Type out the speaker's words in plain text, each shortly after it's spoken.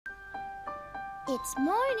It's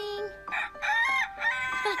morning.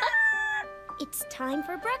 It's time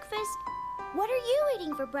for breakfast. What are you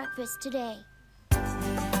eating for breakfast today?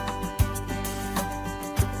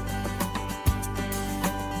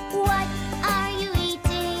 What are you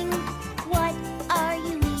eating? What are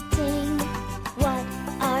you eating? What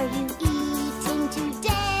are you eating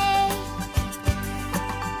today?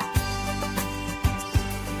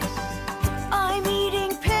 I'm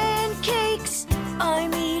eating pancakes.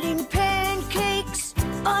 I'm eating pancakes.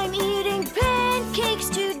 I'm eating pancakes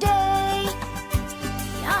today.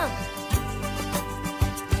 Yum!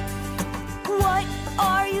 What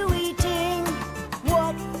are you eating?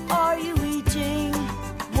 What are you eating?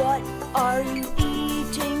 What are you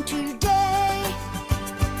eating today?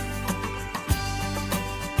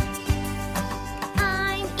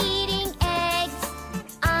 I'm eating eggs.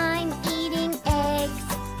 I'm eating eggs.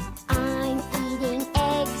 I'm eating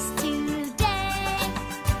eggs today.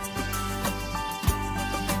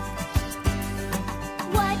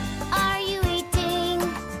 What are you eating?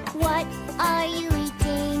 What are you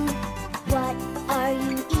eating? What are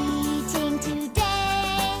you eating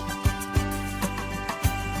today?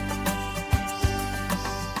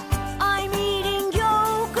 I'm eating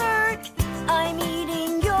yogurt. I'm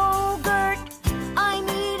eating yogurt. I'm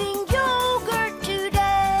eating yogurt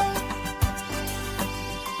today.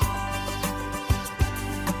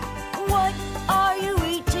 What are you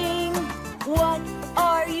eating? What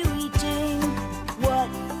are you eating? What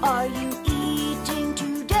are you eating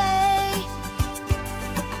today?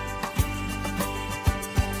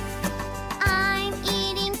 I'm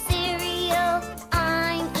eating cereal.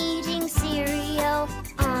 I'm eating cereal.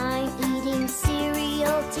 I'm eating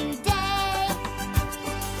cereal today.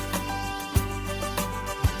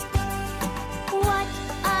 What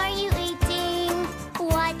are you eating?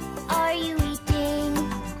 What are you eating?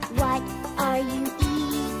 What are you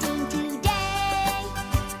eating today?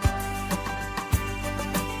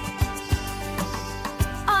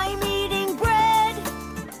 I'm eating bread.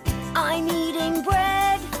 I'm eating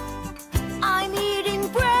bread. I'm eating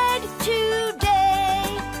bread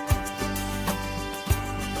today.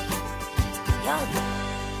 Yum.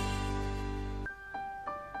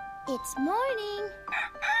 It's morning.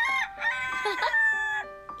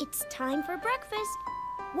 It's time for breakfast.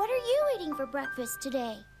 What are you eating for breakfast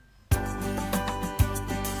today?